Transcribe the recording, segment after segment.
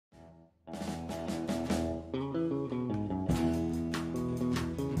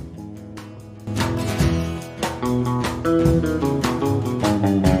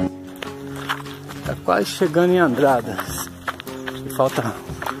quase chegando em Andradas. Falta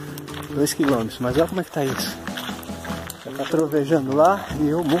 2 km, mas olha como é que tá isso. Já tá trovejando lá e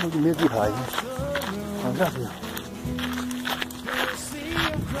eu morro de medo de raio. Mas já viu.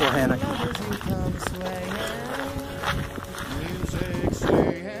 Correndo aqui.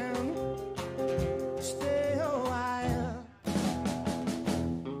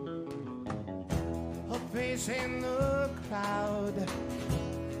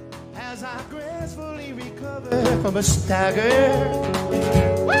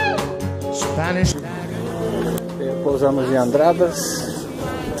 Pousamos em Andradas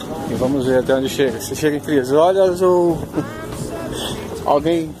e vamos ver até onde chega. Se chega em Crisólias ou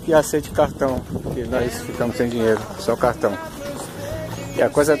alguém que aceite cartão, porque nós ficamos sem dinheiro, só cartão. E a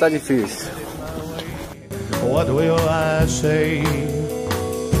coisa tá difícil. What will I say?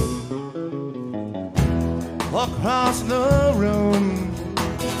 Across the room,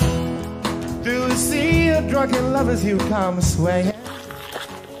 through the sea of drunken lovers you come swaying.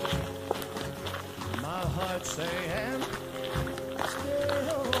 My heart saying, stay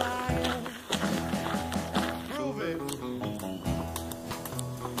a while, prove it.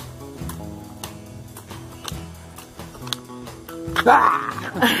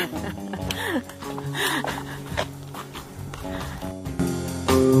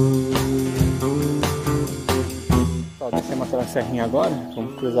 Descemos aquela serrinha agora,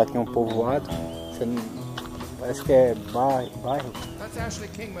 vamos cruzar aqui um povoado. Parece que é bairro.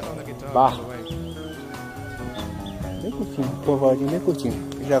 Barro. Bem curtinho, um povoadinho bem curtinho.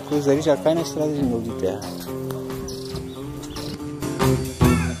 Já cruza ali, já cai na estrada de novo de terra.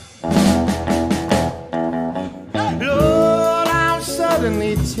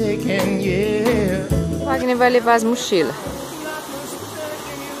 O Wagner vai levar as mochilas.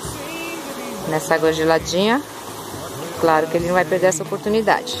 Nessa água geladinha. Claro que ele não vai perder essa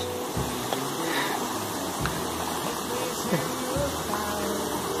oportunidade.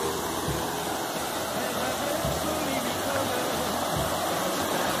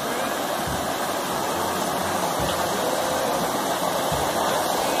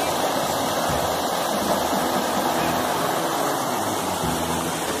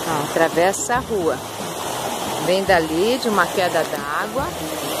 Então, atravessa a rua. Vem dali de uma queda d'água.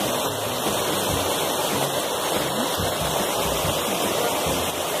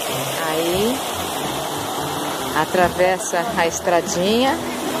 Aí, atravessa a estradinha.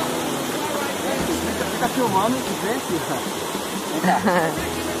 Fica filmando que vem aqui,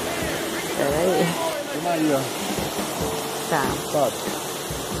 Espera aí. Vem aí, ó. Tá. Sobe.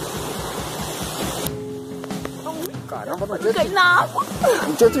 Caramba, mas Cai na água.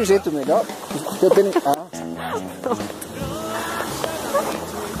 não tem outro jeito melhor.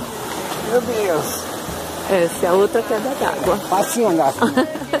 Meu Deus. Essa é a outra queda d'água. Facinho andar.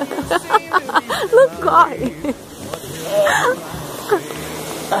 Não corre.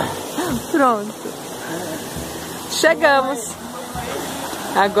 Pronto. Chegamos.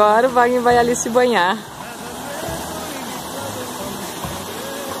 Agora o Wagner vai ali se banhar.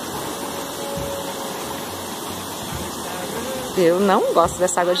 Eu não gosto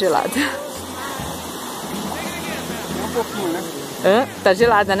dessa água gelada. Um pouquinho, né? Tá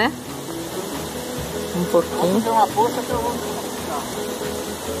gelada, né? Um pouquinho. Tem uma poça que eu vou...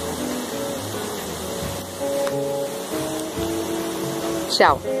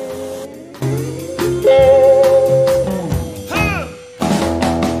 Tchau.